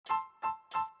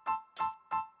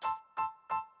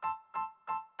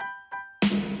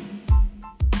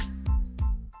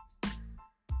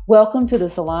Welcome to the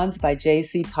Salons by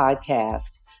JC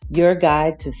podcast, your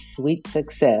guide to sweet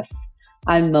success.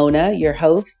 I'm Mona, your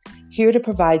host, here to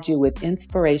provide you with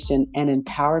inspiration and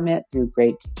empowerment through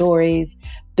great stories,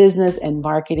 business and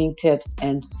marketing tips,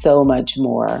 and so much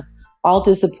more, all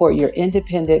to support your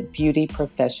independent beauty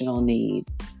professional needs.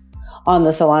 On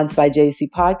the Salons by JC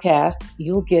podcast,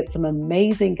 you'll get some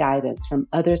amazing guidance from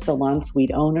other salon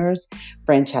suite owners,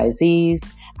 franchisees,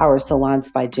 our Salons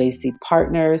by JC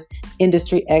partners,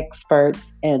 industry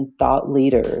experts, and thought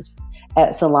leaders.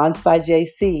 At Salons by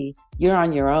JC, you're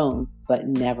on your own, but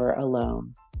never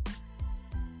alone.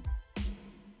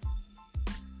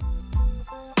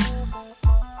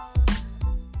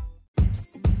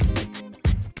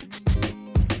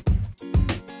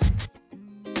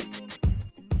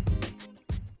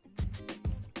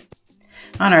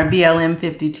 On our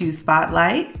BLM52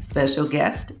 Spotlight, special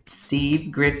guest,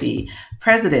 Steve Griffey,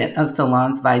 president of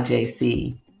Salons by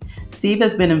JC. Steve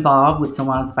has been involved with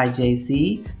Salons by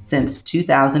JC since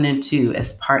 2002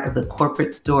 as part of the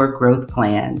corporate store growth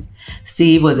plan.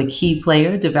 Steve was a key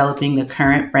player developing the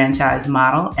current franchise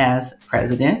model as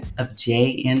president of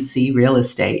JNC Real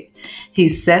Estate. He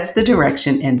sets the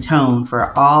direction and tone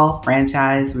for all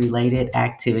franchise-related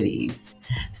activities.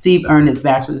 Steve earned his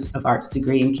Bachelor's of Arts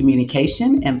degree in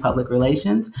Communication and Public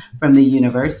Relations from the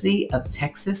University of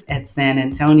Texas at San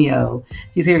Antonio.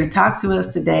 He's here to talk to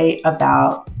us today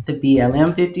about the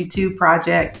BLM52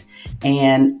 project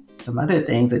and some other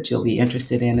things that you'll be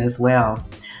interested in as well.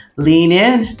 Lean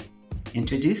in.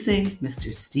 Introducing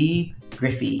Mr. Steve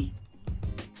Griffey.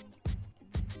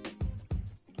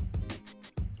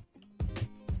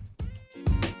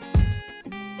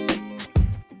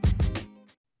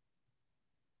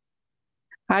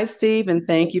 Hi, Steve, and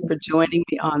thank you for joining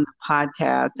me on the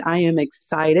podcast. I am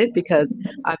excited because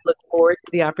I've looked forward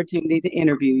to the opportunity to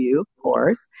interview you, of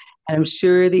course, and I'm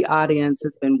sure the audience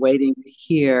has been waiting to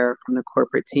hear from the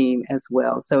corporate team as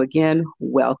well. So again,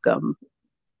 welcome.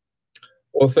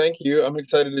 Well, thank you. I'm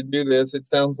excited to do this. It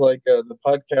sounds like the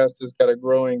podcast has got a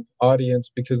growing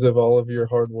audience because of all of your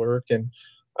hard work, and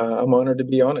I'm honored to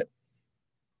be on it.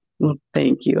 Well,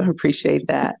 thank you. I appreciate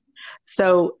that.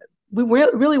 So we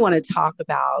really want to talk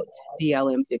about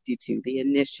BLM52, the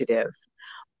initiative.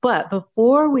 But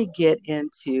before we get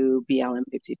into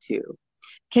BLM52,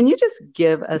 can you just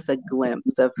give us a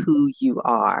glimpse of who you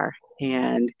are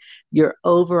and your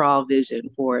overall vision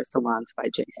for Salons by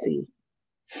JC?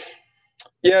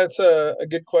 Yeah, it's a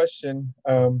good question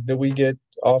that we get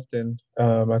often.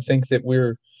 I think that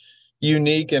we're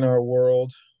unique in our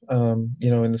world,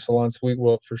 in the salon suite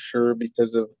world for sure,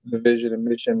 because of the vision and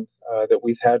mission that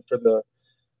we've had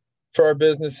for our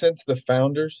business since the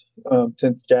founders,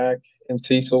 since Jack and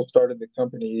Cecil started the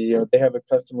company. They have a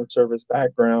customer service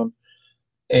background,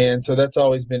 and so that's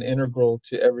always been integral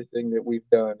to everything that we've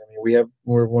done. I mean,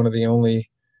 we're one of the only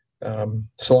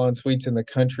salon suites in the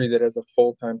country that has a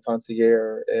full-time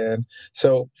concierge, and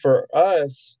so for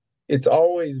us, it's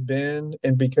always been,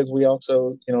 and because we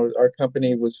also, our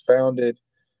company was founded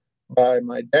by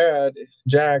my dad,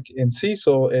 Jack, and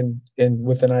Cecil, and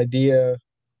with an idea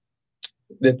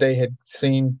that they had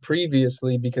seen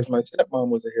previously, because my stepmom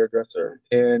was a hairdresser,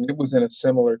 and it was in a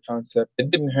similar concept. It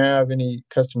didn't have any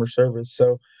customer service.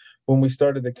 So when we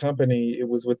started the company, it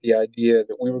was with the idea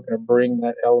that we were going to bring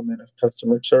that element of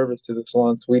customer service to the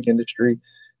salon suite industry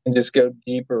and just go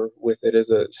deeper with it as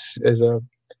a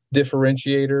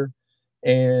differentiator.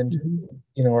 And,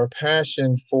 our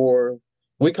passion for,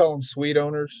 we call them suite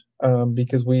owners,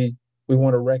 because we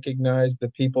want to recognize the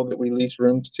people that we lease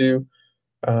rooms to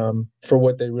for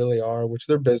what they really are, which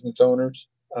they're business owners.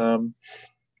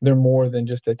 They're more than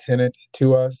just a tenant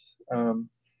to us.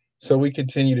 So we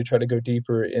continue to try to go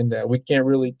deeper in that. We can't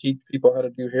really teach people how to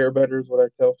do hair better, is what I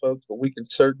tell folks, but we can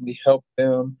certainly help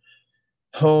them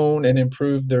hone and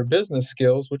improve their business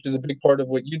skills, which is a big part of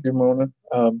what you do, Mona,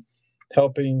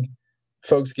 helping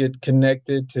folks get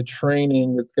connected to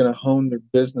training that's going to hone their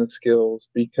business skills,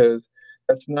 because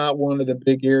that's not one of the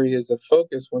big areas of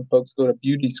focus when folks go to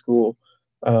beauty school.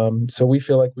 So we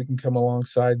feel like we can come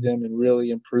alongside them and really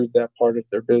improve that part of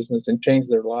their business and change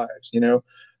their lives.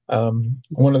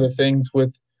 One of the things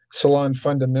with Salon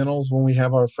Fundamentals, when we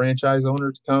have our franchise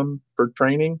owners come for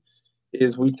training,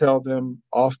 is we tell them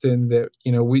often that,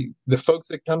 the folks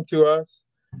that come to us,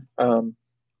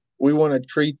 we want to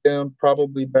treat them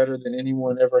probably better than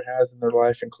anyone ever has in their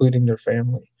life, including their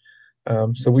family.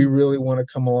 So we really want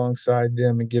to come alongside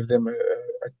them and give them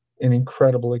an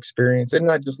incredible experience, and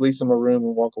not just lease them a room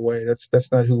and walk away.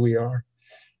 That's not who we are.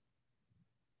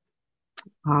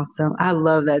 Awesome. I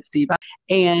love that, Steve.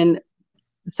 And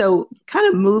so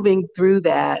kind of moving through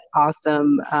that,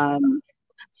 awesome.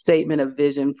 statement of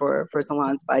vision for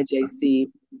Salons by JC.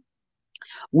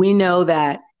 We know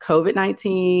that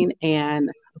COVID-19 and,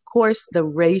 of course, the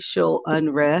racial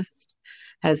unrest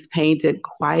has painted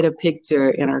quite a picture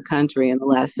in our country in the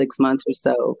last 6 months or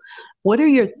so. What are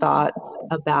your thoughts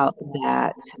about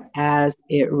that as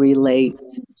it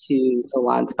relates to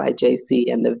Salons by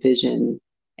JC and the vision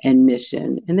and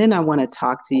mission? And then I want to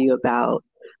talk to you about,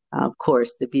 of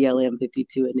course, the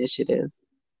BLM52 initiative.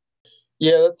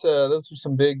 Yeah, those are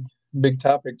some big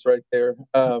topics right there.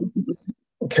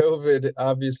 COVID,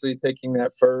 obviously taking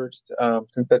that first,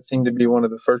 since that seemed to be one of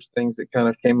the first things that kind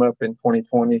of came up in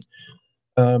 2020,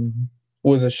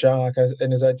 was a shock.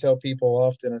 And as I tell people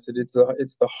often, I said it's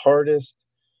the hardest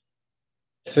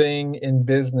thing in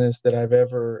business that I've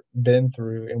ever been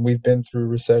through. And we've been through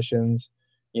recessions.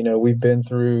 We've been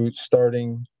through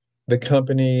starting the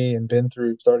company and been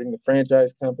through starting the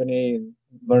franchise company and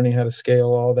learning how to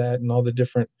scale all that and all the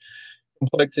different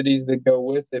complexities that go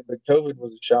with it. But COVID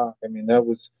was a shock. I mean, that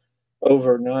was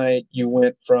overnight. You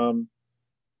went from,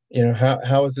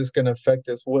 how is this going to affect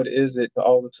us? What is it?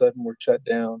 All of a sudden we're shut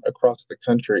down across the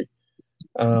country.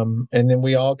 And then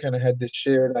we all kind of had this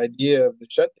shared idea of the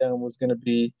shutdown was going to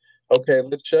be, okay,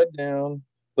 let's shut down.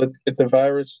 Let's get the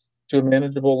virus to a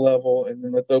manageable level. And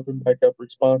then let's open back up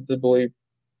responsibly,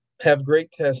 have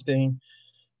great testing,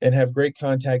 and have great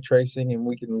contact tracing, and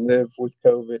we can live with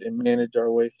COVID and manage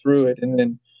our way through it. And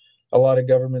then a lot of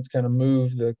governments kind of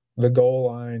moved the goal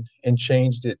line and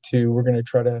changed it to, we're going to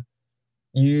try to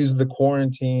use the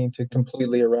quarantine to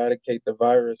completely eradicate the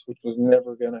virus, which was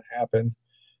never going to happen.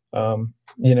 And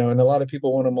a lot of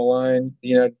people want to malign the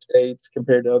United States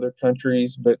compared to other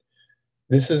countries, but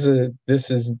this is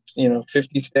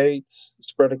 50 states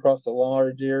spread across a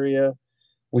large area.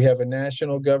 We have a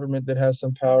national government that has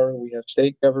some power. We have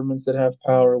state governments that have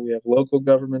power. We have local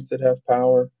governments that have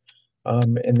power.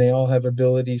 And they all have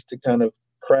abilities to kind of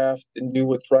craft and do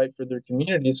what's right for their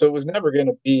community. So it was never going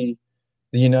to be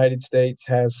the United States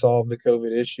has solved the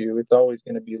COVID issue. It's always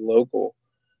going to be local.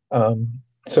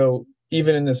 So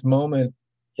even in this moment,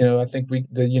 I think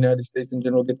the United States in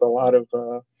general gets a lot of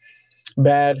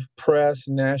bad press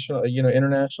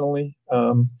internationally.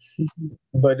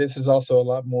 But this is also a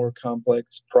lot more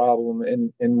complex problem.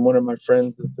 And one of my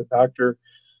friends, the doctor,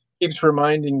 keeps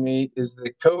reminding me is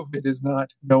that COVID is not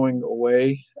going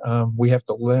away. We have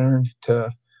to learn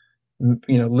to,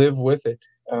 live with it.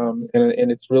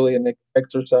 And it's really an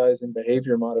exercise in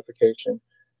behavior modification.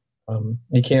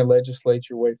 You can't legislate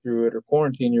your way through it or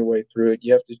quarantine your way through it.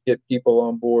 You have to get people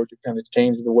on board to kind of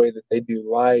change the way that they do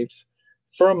life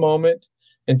for a moment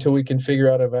until we can figure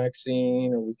out a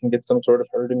vaccine or we can get some sort of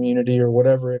herd immunity or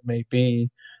whatever it may be.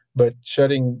 But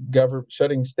shutting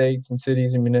states and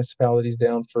cities and municipalities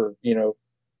down for, an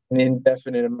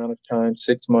indefinite amount of time,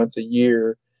 6 months, a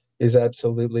year, is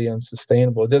absolutely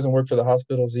unsustainable. It doesn't work for the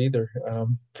hospitals either,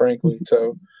 frankly.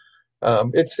 So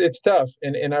it's tough.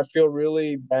 And I feel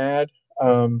really bad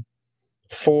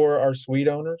for our suite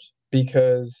owners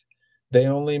because they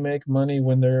only make money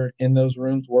when they're in those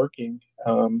rooms working.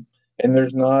 And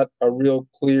there's not a real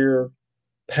clear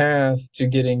path to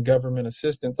getting government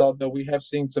assistance, although we have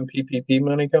seen some PPP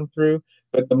money come through,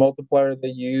 but the multiplier they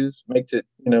use makes it,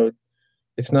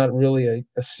 it's not really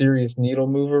a serious needle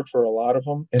mover for a lot of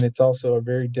them. And it's also a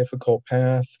very difficult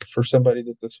path for somebody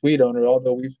that's a suite owner,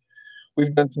 although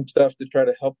we've done some stuff to try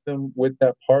to help them with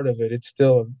that part of it. It's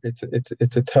still it's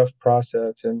a tough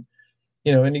process. And,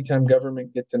 anytime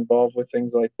government gets involved with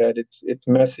things like that, it's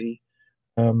messy.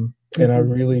 And I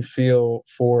really feel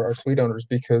for our suite owners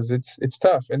because it's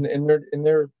tough, and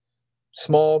they're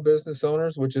small business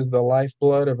owners, which is the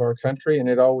lifeblood of our country, and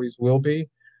it always will be.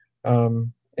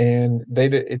 And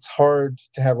it's hard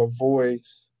to have a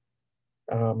voice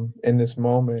in this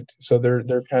moment, so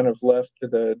they're kind of left to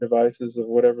the devices of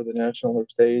whatever the national or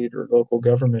state or local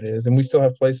government is. And we still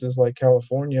have places like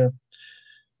California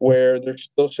where they're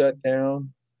still shut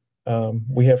down.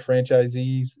 We have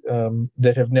franchisees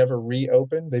that have never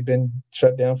reopened. They've been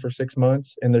shut down for 6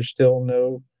 months, and there's still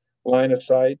no line of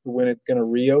sight to when it's going to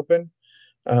reopen.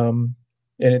 And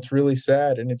it's really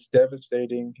sad and it's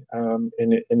devastating.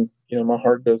 And my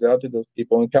heart goes out to those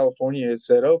people. And California has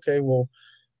said, okay, well,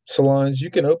 salons,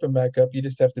 you can open back up. You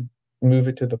just have to move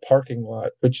it to the parking lot,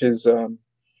 which is,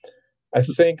 I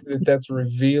think that's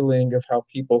revealing of how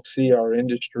people see our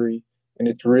industry. And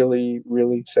it's really,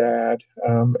 really sad,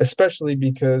 especially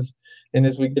because, and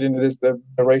as we get into this, the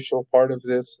racial part of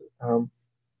this,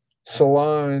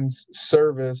 salons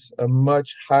service a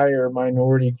much higher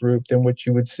minority group than what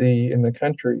you would see in the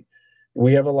country.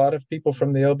 We have a lot of people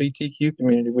from the LGBTQ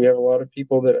community. We have a lot of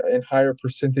people that in higher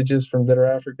percentages that are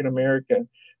African American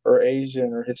or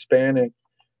Asian or Hispanic.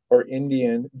 or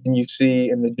Indian than you see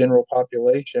in the general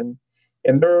population.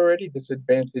 And they're already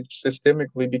disadvantaged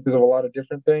systemically because of a lot of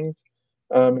different things.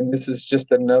 And this is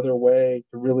just another way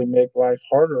to really make life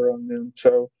harder on them.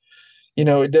 So,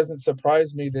 it doesn't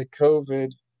surprise me that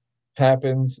COVID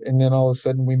happens and then all of a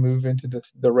sudden we move into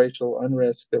the racial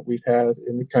unrest that we've had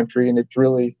in the country. And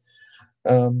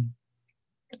um,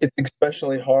 it's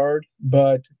especially hard,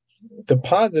 but the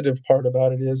positive part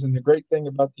about it is, and the great thing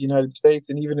about the United States,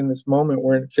 and even in this moment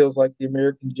where it feels like the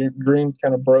American dream's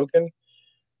kind of broken,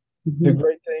 the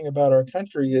great thing about our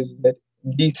country is that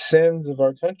these sins of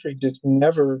our country just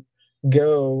never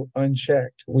go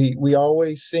unchecked. We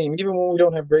always seem, even when we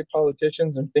don't have great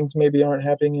politicians and things maybe aren't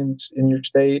happening in your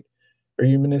state or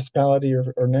your municipality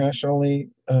or nationally,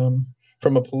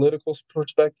 from a political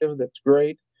perspective, that's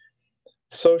great.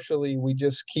 Socially, we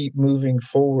just keep moving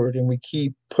forward and we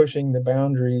keep pushing the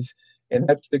boundaries. And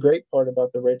that's the great part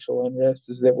about the racial unrest,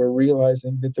 is that we're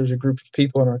realizing that there's a group of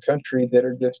people in our country that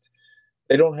are just,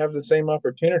 they don't have the same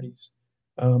opportunities,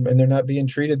 and they're not being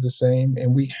treated the same.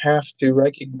 And we have to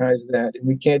recognize that, and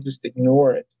we can't just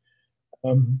ignore it.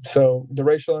 So the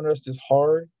racial unrest is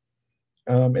hard,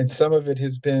 and some of it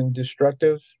has been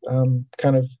destructive,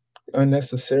 kind of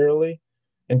unnecessarily,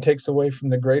 and takes away from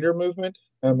the greater movement.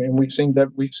 And we've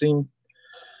seen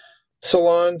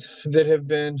salons that have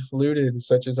been looted,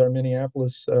 such as our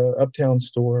Minneapolis Uptown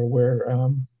store, where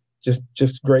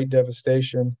just great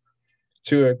devastation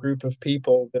to a group of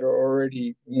people that are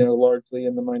already, largely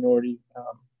in the minority,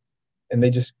 and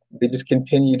they just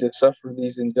continue to suffer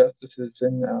these injustices.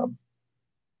 And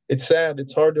it's sad.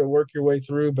 It's hard to work your way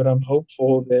through, but I'm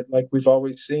hopeful that, like we've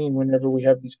always seen, whenever we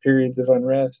have these periods of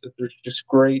unrest, that there's just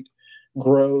great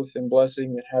growth and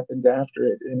blessing that happens after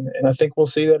it. And I think we'll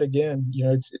see that again.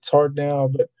 It's hard now,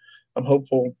 but I'm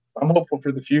hopeful. I'm hopeful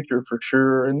for the future for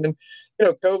sure. And then,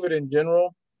 COVID in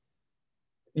general,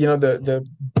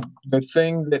 the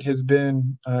thing that has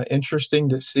been interesting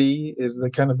to see is the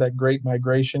kind of that great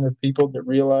migration of people that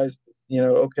realized,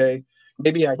 okay,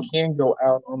 maybe I can go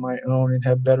out on my own and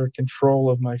have better control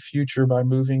of my future by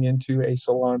moving into a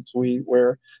salon suite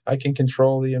where I can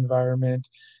control the environment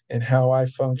and how I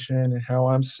function and how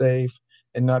I'm safe,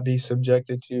 and not be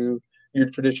subjected to your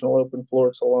traditional open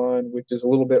floor salon, which is a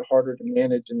little bit harder to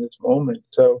manage in this moment.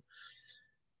 So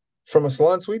from a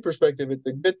salon suite perspective, it's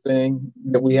a good thing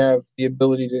that we have the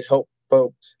ability to help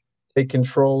folks take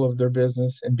control of their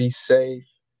business and be safe,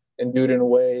 and do it in a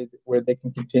way where they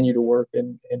can continue to work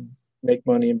and make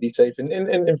money and be safe.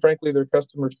 And frankly, their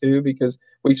customers too, because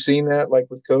we've seen that, like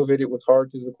with COVID, it was hard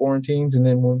because of the quarantines. And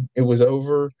then when it was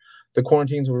over, the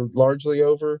quarantines were largely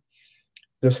over,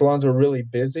 the salons were really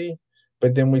busy.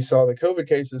 But then we saw the COVID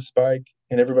cases spike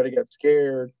and everybody got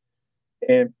scared,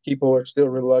 and people are still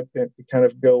reluctant to kind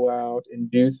of go out and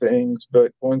do things.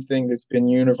 But one thing that's been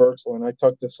universal, and I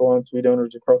talk to salon suite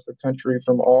owners across the country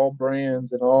from all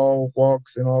brands and all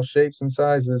walks and all shapes and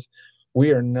sizes,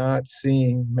 we are not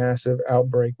seeing massive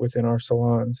outbreak within our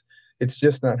salons. It's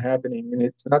just not happening. And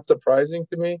it's not surprising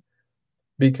to me,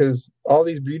 because all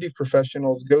these beauty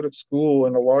professionals go to school,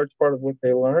 and a large part of what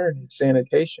they learn is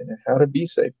sanitation and how to be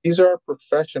safe. These are our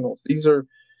professionals. These are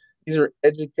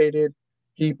educated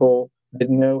people that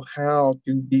know how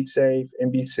to be safe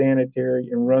and be sanitary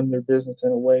and run their business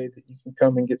in a way that you can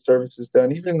come and get services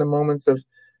done, even in the moments of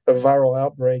viral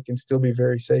outbreak, and still be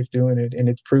very safe doing it. And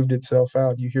it's proved itself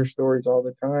out. You hear stories all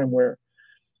the time where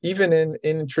even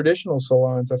in traditional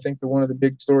salons, I think that one of the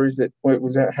big stories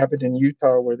that happened in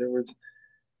Utah, where there was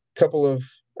a couple of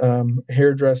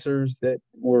hairdressers that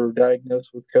were diagnosed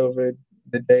with COVID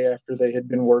the day after they had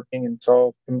been working, and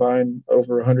saw combined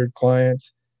over 100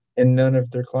 clients, and none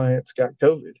of their clients got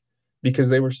COVID because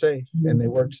they were safe and they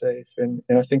worked safe. And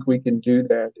I think we can do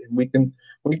that, and we can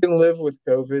live with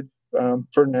COVID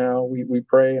for now. We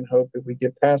pray and hope that we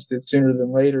get past it sooner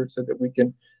than later, so that we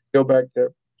can go back to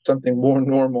something more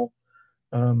normal.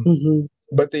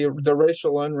 But the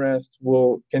racial unrest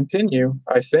will continue,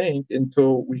 I think,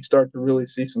 until we start to really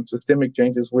see some systemic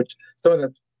changes, which some of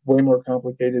that's way more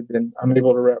complicated than I'm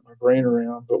able to wrap my brain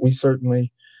around. But we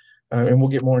certainly, and we'll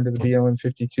get more into the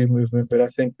BLM52 movement, but I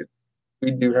think that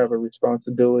we do have a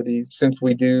responsibility, since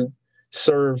we do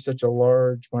serve such a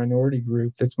large minority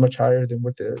group that's much higher than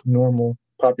what the normal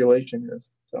population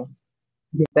is. So.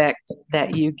 Respect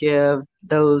that you give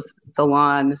those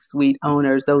salon suite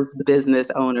owners, those business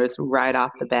owners, right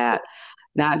off the bat.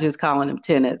 Not just calling them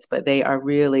tenants, but they are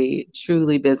really,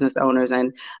 truly business owners.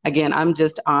 And again, I'm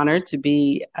just honored to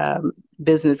be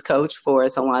business coach for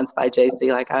Salons by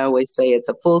JC. Like I always say, it's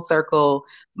a full circle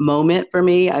moment for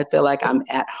me. I feel like I'm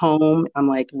at home. I'm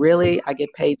like, really? I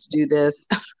get paid to do this?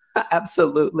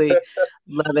 Absolutely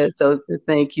love it. So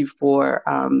thank you for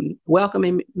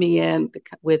welcoming me in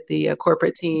with the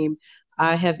corporate team.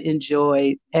 I have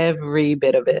enjoyed every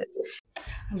bit of it.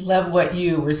 I love what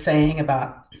you were saying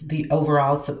about the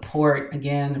overall support.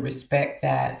 Again, the respect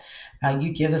that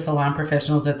you give the salon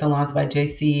professionals at Salons by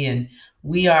JC. And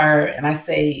we are, and I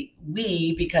say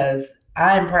we because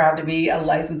I'm proud to be a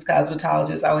licensed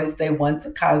cosmetologist. I always say once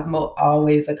a Cosmo,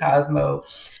 always a Cosmo.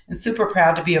 And super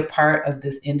proud to be a part of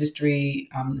this industry.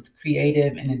 This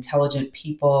creative and intelligent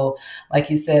people, like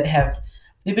you said, have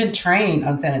they've been trained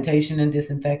on sanitation and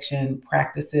disinfection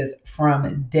practices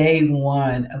from day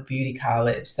one of beauty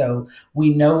college. So we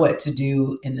know what to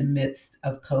do in the midst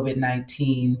of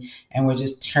COVID-19, and we're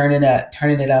just turning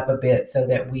it up a bit so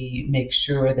that we make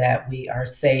sure that we are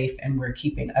safe and we're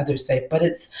keeping others safe. But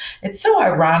it's so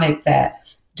ironic that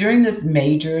during this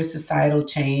major societal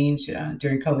change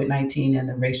during COVID-19 and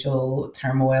the racial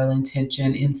turmoil and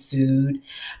tension ensued,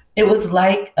 it was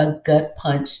like a gut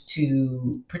punch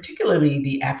to particularly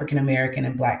the African American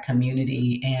and Black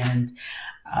community. And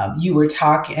as you were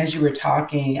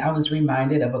talking, I was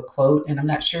reminded of a quote, and I'm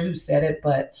not sure who said it,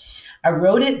 but I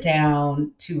wrote it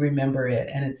down to remember it.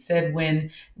 And it said,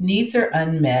 when needs are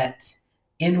unmet,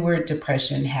 inward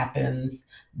depression happens,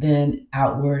 then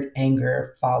outward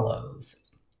anger follows.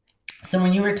 So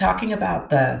when you were talking about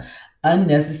the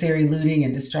unnecessary looting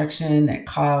and destruction that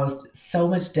caused so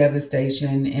much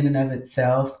devastation in and of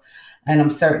itself, and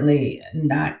I'm certainly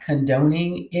not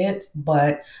condoning it,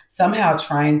 but somehow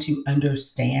trying to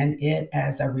understand it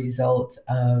as a result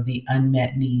of the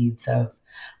unmet needs of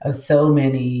so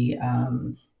many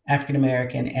African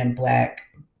American and Black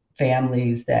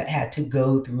families that had to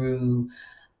go through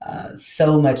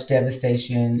so much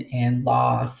devastation and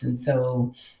loss. And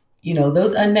so,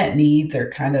 those unmet needs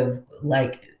are kind of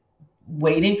like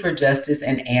waiting for justice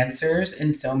and answers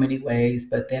in so many ways.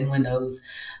 But then when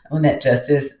that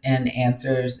justice and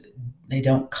answers, they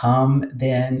don't come,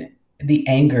 then the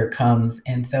anger comes.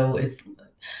 And so it's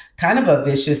kind of a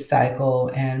vicious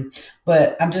cycle.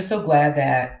 But I'm just so glad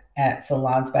that at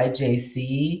Salons by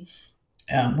JC,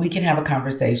 we can have a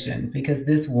conversation because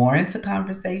this warrants a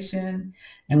conversation,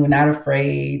 and we're not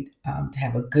afraid to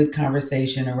have a good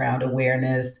conversation around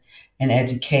awareness and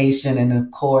education. And of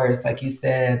course, like you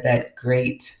said, that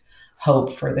great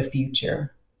hope for the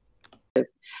future.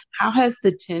 How has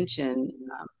the tension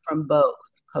from both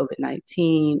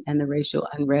COVID-19 and the racial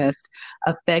unrest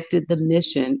affected the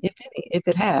mission, if any, if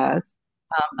it has,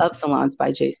 of Salons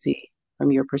by JC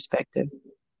from your perspective?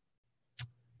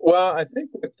 Well, I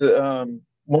think that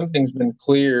one thing's been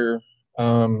clear.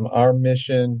 Our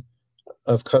mission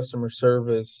of customer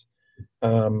service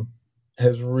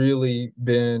has really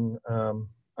been,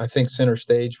 I think, center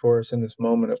stage for us in this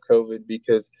moment of COVID,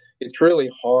 because it's really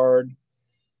hard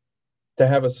to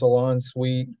have a salon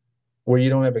suite where you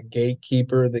don't have a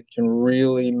gatekeeper that can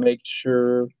really make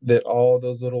sure that all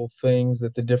those little things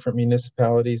that the different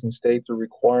municipalities and states are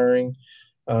requiring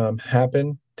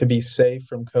happen to be safe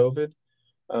from COVID.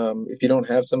 If you don't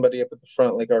have somebody up at the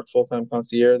front, like our full-time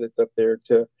concierge that's up there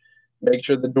to make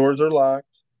sure the doors are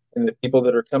locked and the people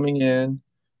that are coming in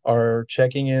are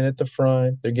checking in at the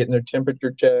front, they're getting their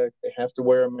temperature checked, they have to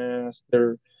wear a mask,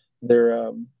 their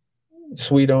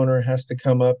suite owner has to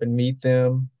come up and meet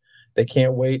them. They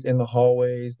can't wait in the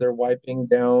hallways. They're wiping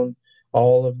down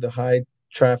all of the high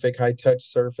traffic, high touch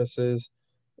surfaces.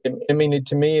 I mean,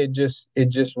 to me, it just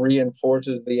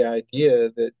reinforces the idea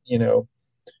that,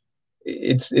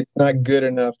 it's not good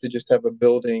enough to just have a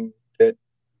building that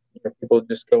people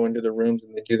just go into the rooms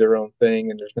and they do their own thing,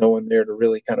 and there's no one there to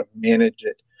really kind of manage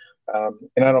it.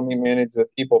 And I don't mean manage the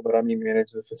people, but I mean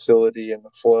manage the facility and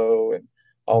the flow and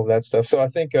all of that stuff. So I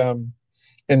think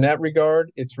in that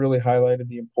regard, it's really highlighted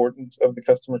the importance of the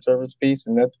customer service piece,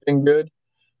 and that's been good.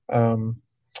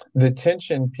 The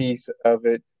tension piece of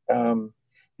it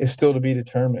is still to be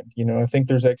determined. I think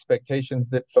there's expectations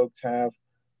that folks have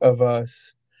of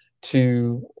us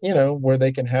to, where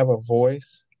they can have a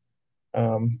voice,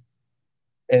 and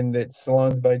that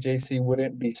Salons by JC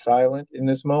wouldn't be silent in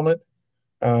this moment.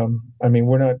 I mean,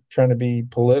 we're not trying to be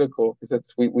political,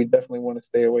 because we definitely want to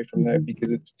stay away from that,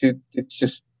 because it's too,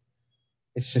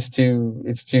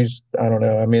 I don't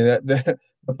know. I mean, the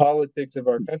politics of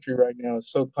our country right now is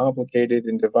so complicated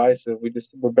and divisive.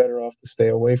 We're better off to stay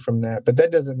away from that. But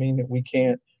that doesn't mean that we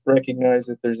can't recognize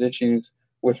that there's issues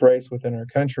with race within our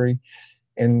country.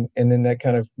 And then that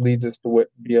kind of leads us to what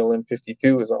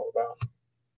BLM52 is all about.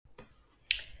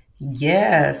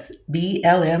 Yes,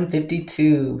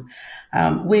 BLM52.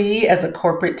 We, as a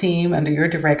corporate team under your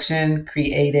direction,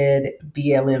 created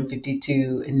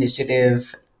BLM52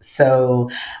 initiative So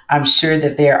I'm sure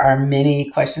that there are many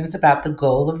questions about the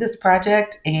goal of this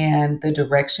project and the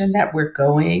direction that we're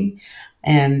going.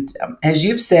 And as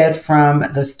you've said from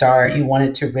the start, you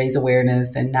wanted to raise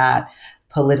awareness and not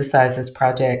politicize this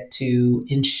project to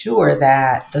ensure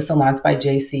that the Salons by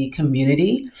JC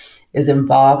community is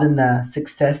involved in the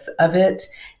success of it,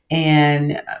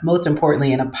 and most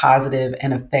importantly, in a positive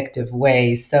and effective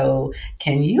way. So,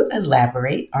 can you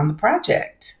elaborate on the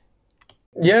project?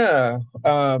 Yeah,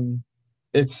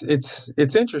 it's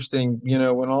interesting,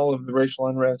 when all of the racial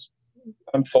unrest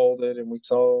unfolded and we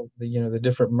saw the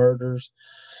different murders,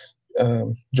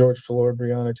 George Floyd,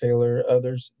 Breonna Taylor,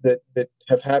 others that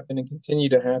have happened and continue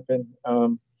to happen.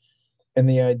 And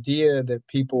the idea that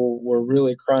people were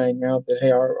really crying out that,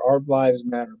 hey, our lives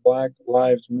matter, Black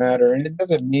lives matter. And it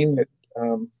doesn't mean that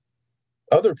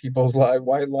other people's lives,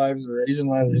 white lives or Asian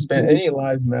lives or Hispanic, any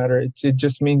lives matter. It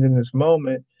just means in this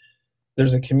moment,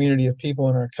 there's a community of people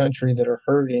in our country that are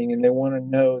hurting and they want to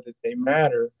know that they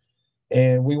matter.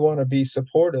 And we want to be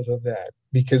supportive of that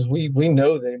because we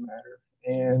know they matter.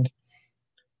 And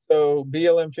so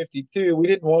BLM 52, we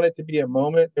didn't want it to be a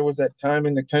moment. There was that time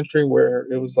in the country where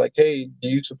it was like, hey, do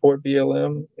you support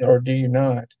BLM or do you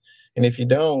not? And if you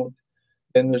don't,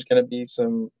 then there's going to be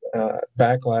some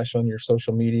backlash on your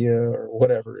social media or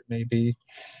whatever it may be.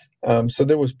 So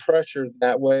there was pressure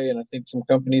that way. And I think some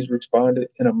companies responded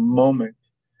in a moment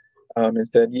and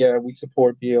said, yeah, we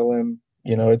support BLM.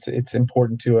 It's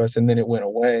important to us. And then it went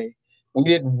away. We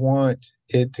didn't want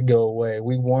it to go away.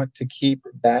 We want to keep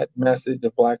that message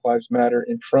of Black Lives Matter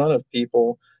in front of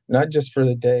people, not just for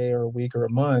the day or a week or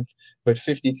a month, but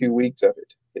 52 weeks of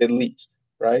it, at least,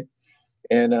 right?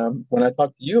 And when I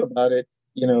talked to you about it,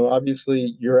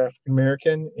 obviously you're African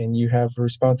American and you have a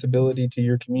responsibility to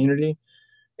your community.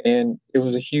 And it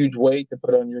was a huge weight to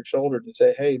put on your shoulder to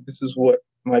say, hey, this is what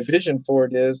my vision for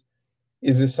it is.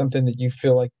 Is this something that you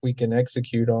feel like we can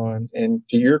execute on? And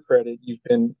to your credit, you've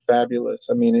been fabulous.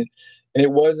 I mean, and it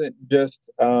wasn't just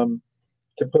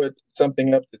to put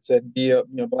something up that said,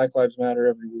 Black Lives Matter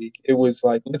every week. It was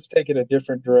like, let's take it a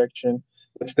different direction.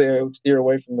 Let's steer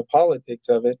away from the politics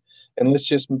of it. And let's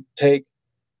just take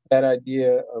that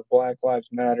idea of Black Lives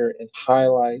Matter and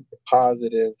highlight the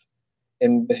positive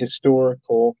and the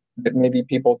historical that maybe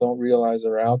people don't realize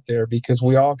are out there, because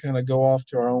we all kind of go off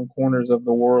to our own corners of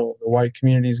the world. The white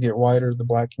communities get whiter, the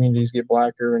Black communities get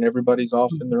blacker, and everybody's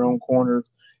off in their own corners.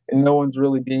 And no one's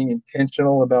really being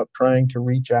intentional about trying to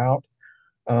reach out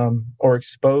or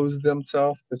expose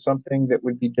themselves to something that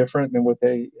would be different than what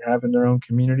they have in their own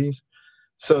communities.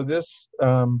 So this,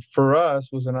 for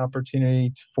us, was an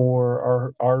opportunity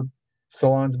for our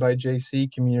Salons by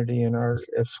JC community and our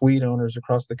suite owners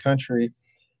across the country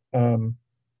um,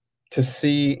 to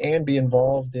see and be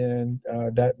involved in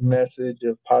that message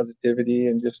of positivity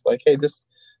and just like, hey, this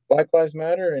Black Lives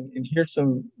Matter, and here's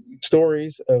some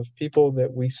stories of people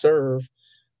that we serve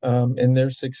and their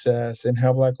success and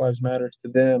how Black Lives Matters to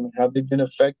them and how they've been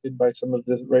affected by some of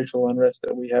this racial unrest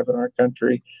that we have in our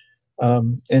country,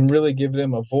 and really give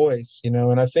them a voice.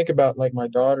 And I think about like my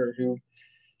daughter who,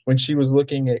 when she was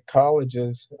looking at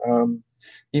colleges,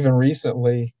 even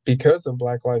recently, because of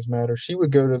Black Lives Matter, she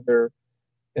would go to their,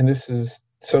 and this is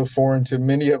so foreign to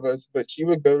many of us, but she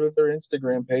would go to their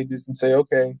Instagram pages and say,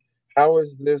 okay, how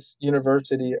is this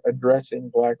university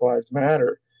addressing Black Lives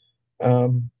Matter?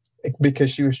 Um, because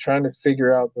she was trying to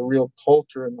figure out the real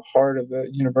culture and the heart of the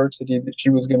university that she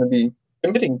was going to be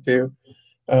committing to.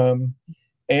 Um,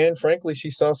 and frankly, she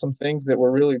saw some things that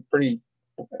were really pretty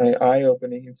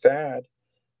eye-opening and sad.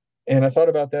 And I thought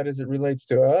about that as it relates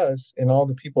to us and all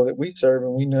the people that we serve.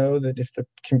 And we know that if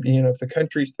the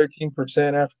country's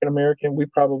 13% African American, we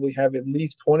probably have at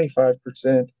least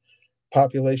 25%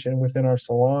 population within our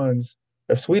salons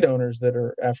of suite owners that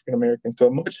are African American. So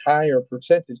a much higher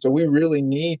percentage. So we really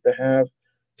need to have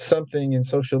something in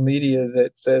social media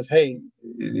that says, hey,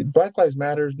 Black Lives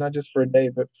Matter is not just for a day,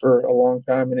 but for a long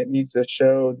time. And it needs to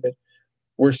show that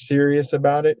we're serious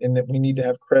about it and that we need to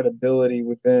have credibility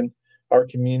within our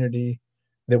community,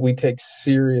 that we take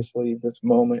seriously this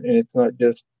moment. And it's not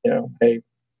just, hey,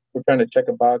 we're trying to check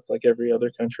a box like every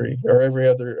other country or every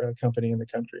other company in the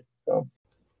country. So.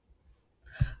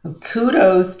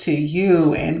 Kudos to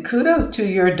you and kudos to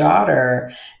your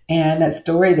daughter, and that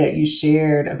story that you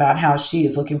shared about how she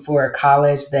is looking for a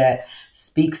college that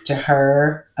speaks to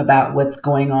her about what's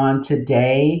going on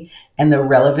today and the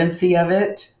relevancy of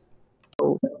it.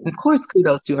 Of course,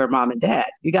 kudos to her mom and dad.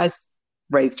 You guys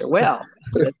raised her well.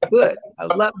 That's good.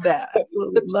 I love that.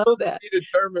 Absolutely It's love still that. to be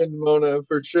determined, Mona,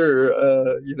 for sure.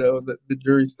 The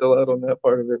jury's still out on that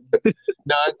part of it. But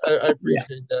no, I Yeah.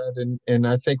 appreciate that, and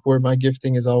I think where my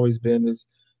gifting has always been is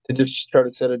and just try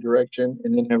to set a direction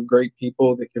and then have great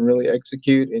people that can really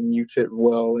execute, and you fit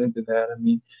well into that. I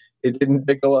mean, it didn't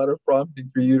take a lot of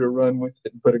prompting for you to run with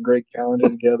it and put a great calendar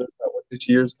together about what this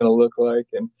year is going to look like.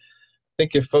 And I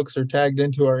think if folks are tagged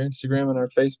into our Instagram and our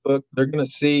Facebook, they're going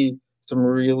to see some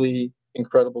really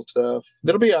incredible stuff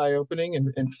that'll be eye-opening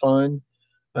and fun.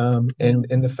 And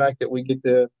the fact that we get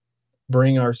to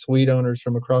bring our suite owners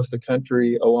from across the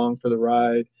country along for the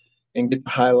ride and get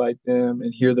to highlight them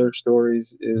and hear their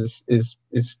stories is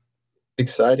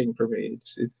exciting for me.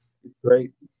 It's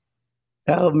great.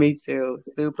 Oh, me too.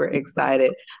 Super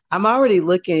excited. I'm already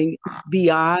looking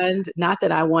beyond, not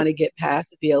that I want to get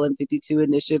past the BLM52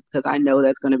 initiative because I know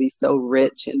that's going to be so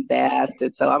rich and vast.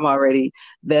 And so I'm already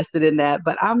vested in that.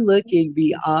 But I'm looking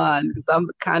beyond because I'm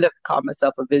kind of call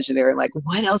myself a visionary. Like,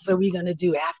 what else are we going to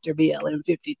do after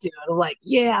BLM52? And I'm like,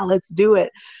 yeah, let's do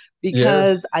it.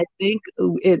 Because Yes. I think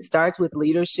it starts with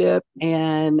leadership.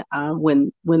 And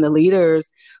when the leaders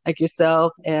like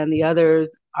yourself and the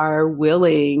others are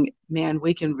willing, man,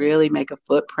 we can really make a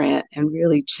footprint and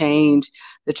really change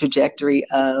the trajectory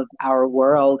of our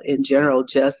world in general,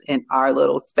 just in our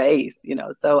little space, you know.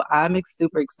 So I'm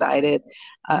super excited.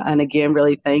 And again,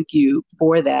 really thank you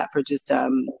for that, for just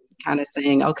kind of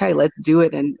saying, okay, let's do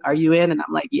it. And are you in? And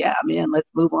I'm like, yeah, I'm in.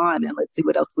 Let's move on and let's see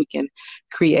what else we can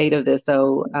create of this.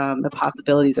 So the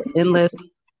possibilities are endless.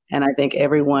 And I think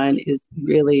everyone is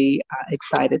really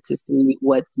excited to see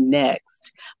what's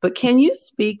next. But can you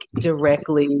speak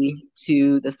directly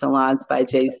to the Salons by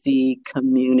JC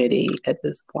community at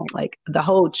this point, like the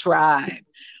whole tribe?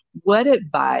 What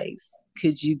advice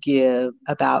could you give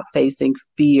about facing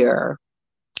fear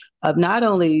of not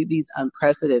only these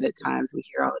unprecedented times we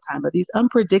hear all the time, but these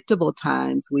unpredictable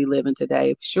times we live in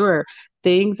today? Sure,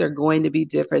 things are going to be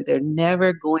different. They're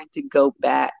never going to go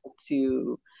back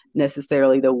to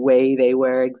necessarily the way they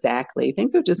were exactly.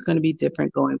 Things are just going to be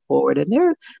different going forward.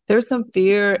 And there's some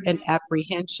fear and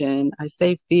apprehension. I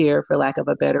say fear for lack of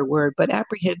a better word, but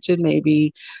apprehension,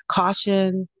 maybe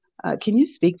caution. Can you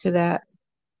speak to that?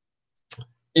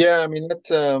 Yeah, I mean,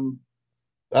 that's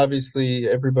obviously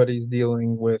everybody's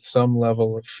dealing with some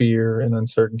level of fear and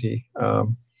uncertainty.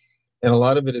 And a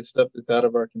lot of it is stuff that's out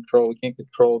of our control. We can't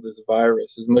control this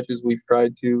virus as much as we've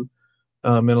tried to.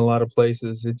 In a lot of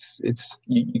places,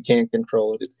 you can't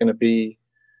control it. It's going to be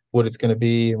what it's going to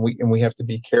be, and we have to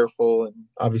be careful. And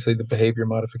obviously, the behavior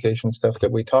modification stuff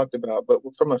that we talked about. But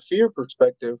from a fear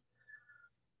perspective,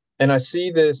 and I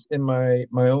see this in my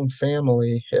own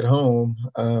family at home,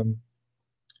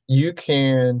 you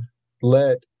can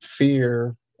let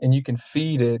fear and you can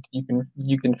feed it.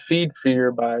 You can feed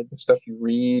fear by the stuff you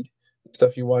read, the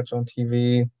stuff you watch on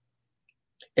TV,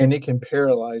 and it can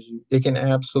paralyze you. It can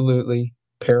absolutely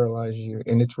paralyze you,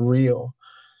 and it's real.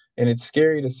 And it's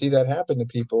scary to see that happen to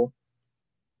people.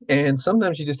 And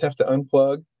sometimes you just have to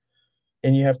unplug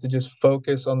and you have to just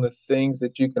focus on the things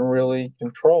that you can really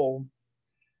control,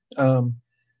 um,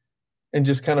 and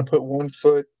just kind of put one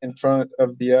foot in front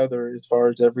of the other. As far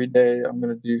as every day, I'm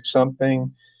going to do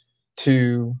something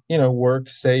to, work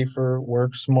safer,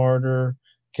 work smarter,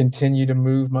 continue to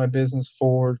move my business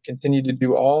forward, continue to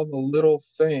do all the little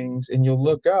things. And you'll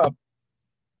look up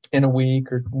in a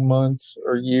week or months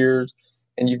or years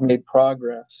and you've made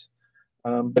progress.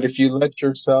 But if you let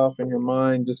yourself and your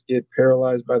mind just get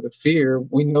paralyzed by the fear,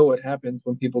 we know what happens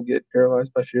when people get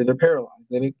paralyzed by fear. They're paralyzed.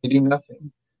 They do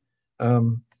nothing.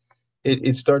 Um,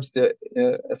 it starts to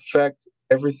affect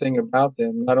everything about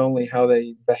them, not only how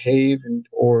they behave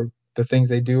or the things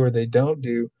they do or they don't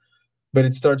do, but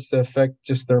it starts to affect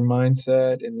just their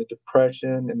mindset and the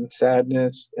depression and the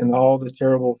sadness and all the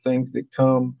terrible things that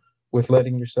come with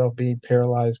letting yourself be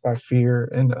paralyzed by fear.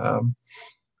 And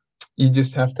you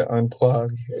just have to unplug,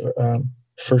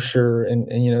 for sure. And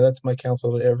that's my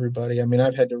counsel to everybody. I mean,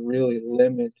 I've had to really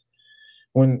limit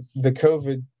when the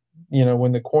COVID,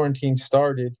 when the quarantine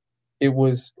started. It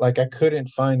was like I couldn't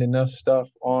find enough stuff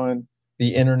on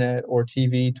the internet or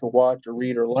TV to watch or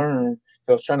read or learn.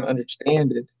 I was trying to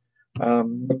understand it.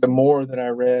 But the more that I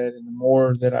read and the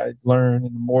more that I learned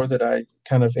and the more that I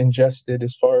kind of ingested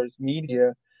as far as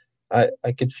media, I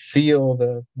could feel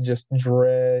the just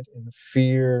dread and the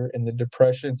fear and the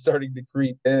depression starting to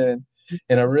creep in.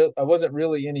 And I wasn't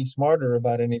really any smarter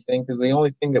about anything because the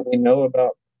only thing that we know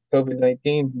about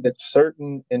COVID-19 that's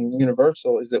certain and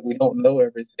universal is that we don't know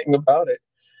everything about it.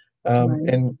 Right.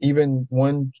 And even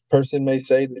one person may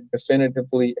say that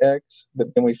definitively X,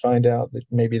 but then we find out that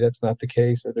maybe that's not the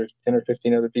case, or there's 10 or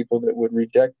 15 other people that would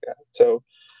reject that. So,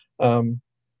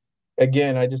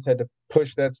 again, I just had to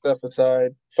push that stuff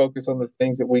aside, focus on the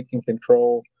things that we can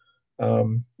control,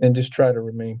 and just try to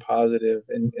remain positive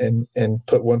and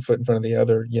put one foot in front of the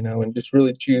other, and just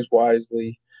really choose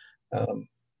wisely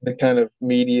the kind of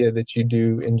media that you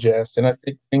do ingest. And I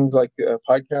think things like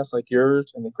podcasts like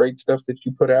yours and the great stuff that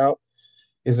you put out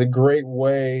is a great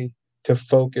way to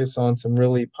focus on some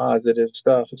really positive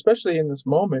stuff, especially in this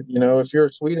moment. If you're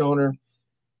a suite owner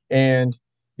and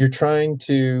you're trying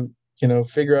to,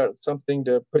 figure out something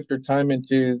to put your time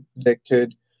into that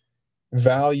could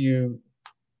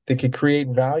create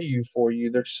value for you.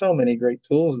 There's so many great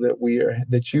tools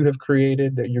that you have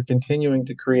created, that you're continuing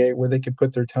to create, where they can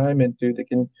put their time into, that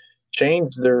can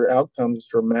change their outcomes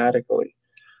dramatically.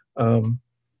 And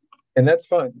that's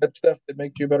fun. That's stuff that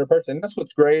makes you a better person. And that's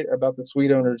what's great about the suite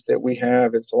owners that we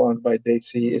have at Salons by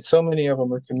JC. It's so many of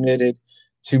them are committed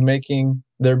to making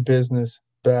their business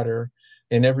better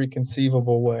in every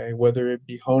conceivable way, whether it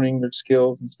be honing their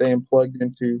skills and staying plugged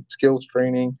into skills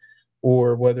training,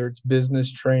 or whether it's business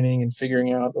training and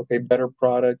figuring out, better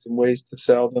products and ways to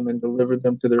sell them and deliver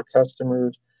them to their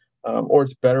customers, or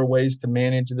it's better ways to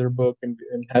manage their book and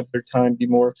have their time be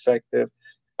more effective,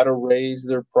 how to raise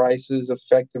their prices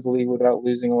effectively without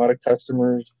losing a lot of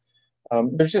customers.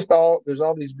 There's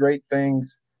all these great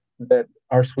things that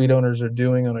our suite owners are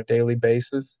doing on a daily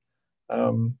basis,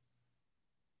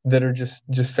 that are just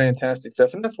fantastic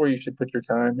stuff. And that's where you should put your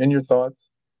time and your thoughts,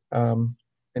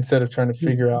 instead of trying to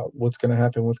figure out what's going to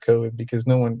happen with COVID, because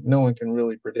no one can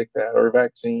really predict that, or a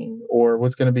vaccine, or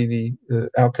what's going to be the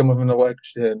outcome of an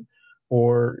election,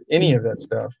 or any of that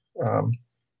stuff.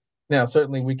 Now,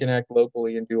 certainly we can act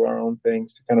locally and do our own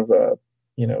things to kind of,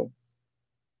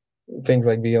 things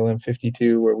like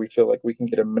BLM52, where we feel like we can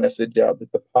get a message out,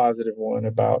 that's a positive one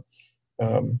about,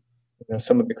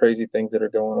 some of the crazy things that are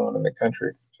going on in the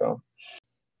country. So,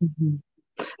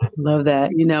 Love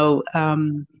that.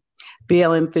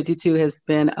 BLM52 has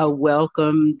been a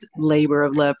welcomed labor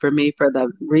of love for me for the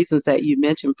reasons that you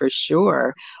mentioned, for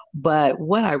sure. But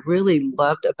what I really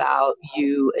loved about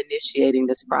you initiating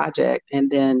this project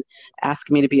and then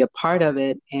asking me to be a part of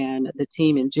it, and the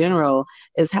team in general,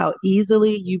 is how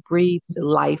easily you breathed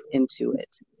life into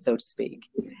it, so to speak.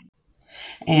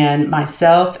 And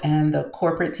myself and the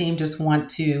corporate team just want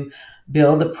to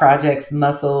build the project's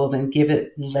muscles and give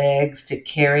it legs to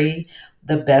carry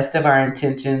the best of our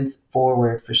intentions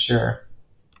forward, for sure.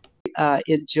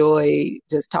 Enjoy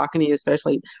just talking to you,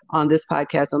 especially on this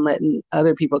podcast, and letting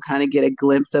other people kind of get a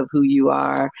glimpse of who you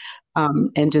are,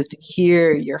 and just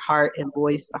hear your heart and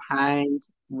voice behind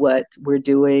what we're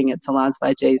doing at Salons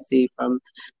by JC, from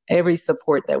every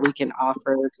support that we can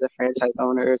offer to the franchise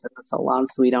owners and the salon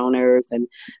suite owners, and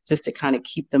just to kind of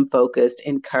keep them focused,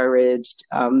 encouraged,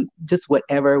 just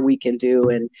whatever we can do.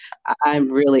 And I'm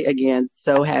really, again,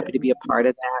 so happy to be a part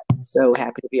of that. So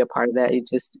happy to be a part of that. You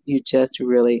just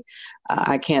really,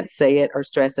 I can't say it or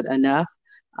stress it enough.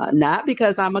 Not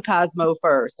because I'm a Cosmo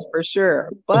first, for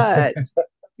sure, but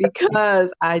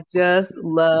because I just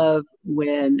love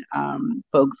when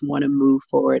folks want to move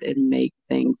forward and make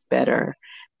things better,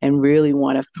 and really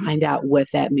want to find out what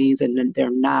that means, and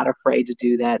they're not afraid to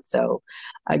do that. So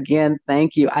again,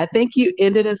 thank you. I think you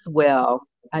ended us well.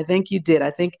 I think you did.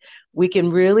 I think we can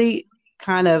really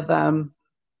kind of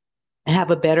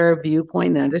have a better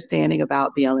viewpoint and understanding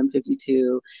about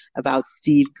BLM52, about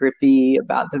Steve Griffey,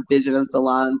 about the vision of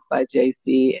Salons by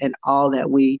JC, and all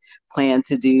that we plan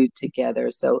to do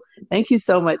together. So thank you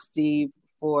so much, Steve,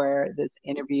 for this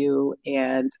interview.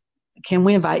 And can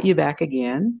we invite you back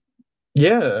again?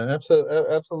 Yeah,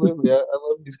 absolutely. I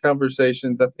love these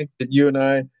conversations. I think that you and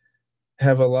I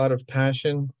have a lot of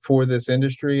passion for this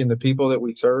industry and the people that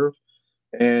we serve.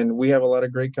 And we have a lot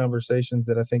of great conversations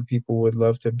that I think people would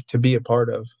love to be a part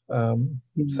of.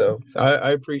 So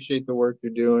I appreciate the work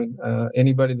you're doing.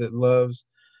 Anybody that loves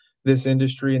this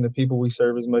industry and the people we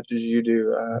serve as much as you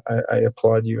do, I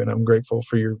applaud you, and I'm grateful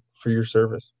for your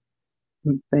service.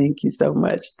 Thank you so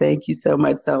much. Thank you so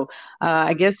much. So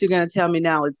I guess you're going to tell me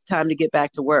now it's time to get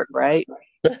back to work, right?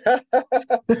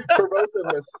 For both of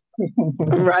us.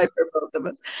 Right, for both of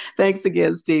us. Thanks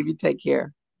again, Steve. You take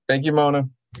care. Thank you, Mona.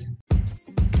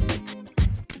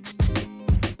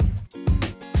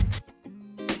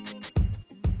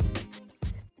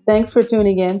 Thanks for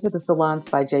tuning in to the Salons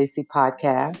by JC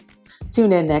podcast.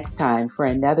 Tune in next time for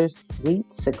another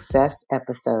sweet success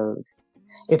episode.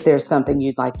 If there's something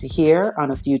you'd like to hear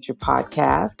on a future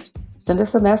podcast, send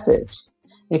us a message.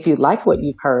 If you like what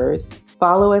you've heard,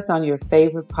 follow us on your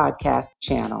favorite podcast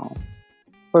channel.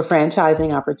 For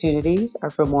franchising opportunities or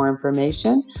for more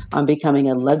information on becoming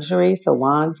a luxury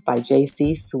Salons by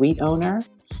JC suite owner,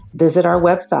 visit our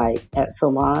website at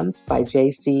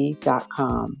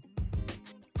salonsbyjc.com.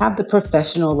 Have the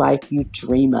professional life you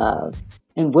dream of.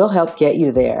 and we'll help get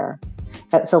you there.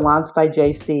 At Salons by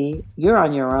JC, you're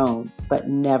on your own, but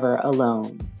never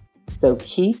alone. So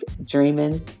keep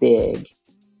dreaming big.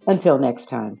 Until next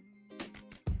time.